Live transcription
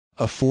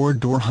A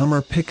four-door Hummer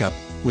pickup,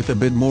 with a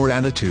bit more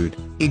attitude,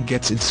 it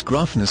gets its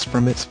gruffness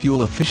from its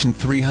fuel-efficient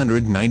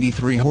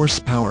 393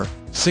 horsepower,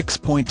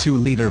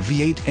 6.2-liter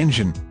V8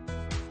 engine.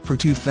 For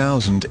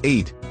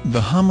 2008,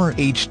 the Hummer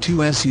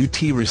H2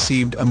 SUT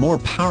received a more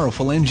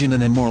powerful engine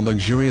and a more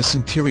luxurious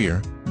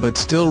interior, but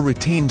still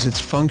retains its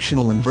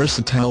functional and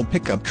versatile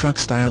pickup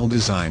truck-style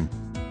design.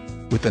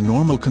 With the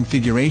normal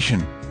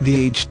configuration,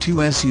 the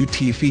H2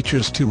 SUT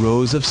features 2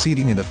 rows of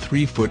seating and a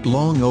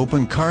 3-foot-long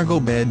open cargo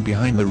bed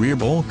behind the rear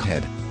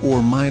bulkhead, or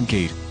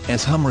Midgate,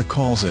 as Hummer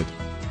calls it.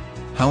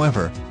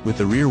 However, with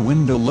the rear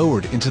window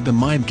lowered into the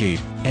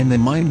Midgate, and the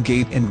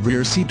Midgate and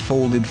rear seat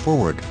folded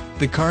forward,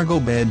 the cargo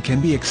bed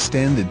can be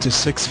extended to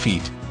 6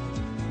 feet.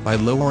 By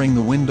lowering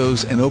the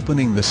windows and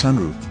opening the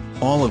sunroof,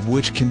 all of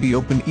which can be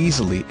opened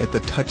easily at the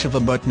touch of a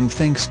button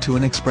thanks to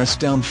an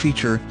express-down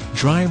feature,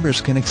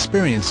 drivers can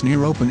experience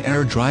near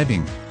open-air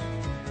driving.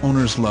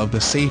 Owners love the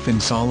safe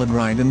and solid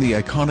ride in the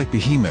iconic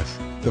behemoth,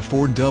 the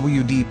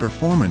 4WD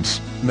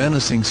performance,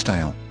 menacing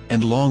style,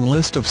 and long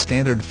list of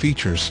standard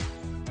features.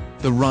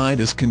 The ride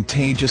is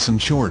contagious and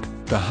short.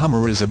 The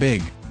Hummer is a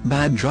big,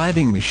 bad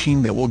driving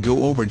machine that will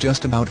go over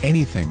just about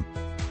anything.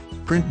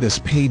 Print this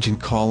page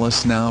and call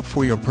us now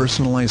for your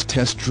personalized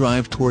test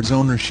drive towards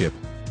ownership.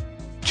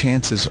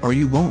 Chances are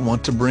you won't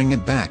want to bring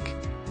it back.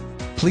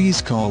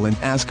 Please call and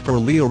ask for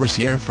Leo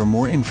Rosiere for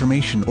more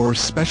information or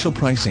special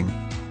pricing.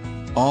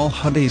 All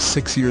Hyundais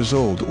 6 years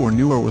old or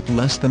newer with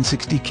less than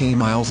 60k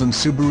miles and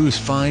Subarus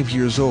 5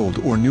 years old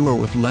or newer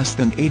with less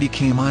than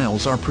 80k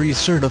miles are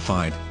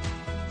pre-certified.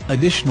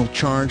 Additional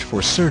charge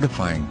for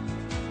certifying.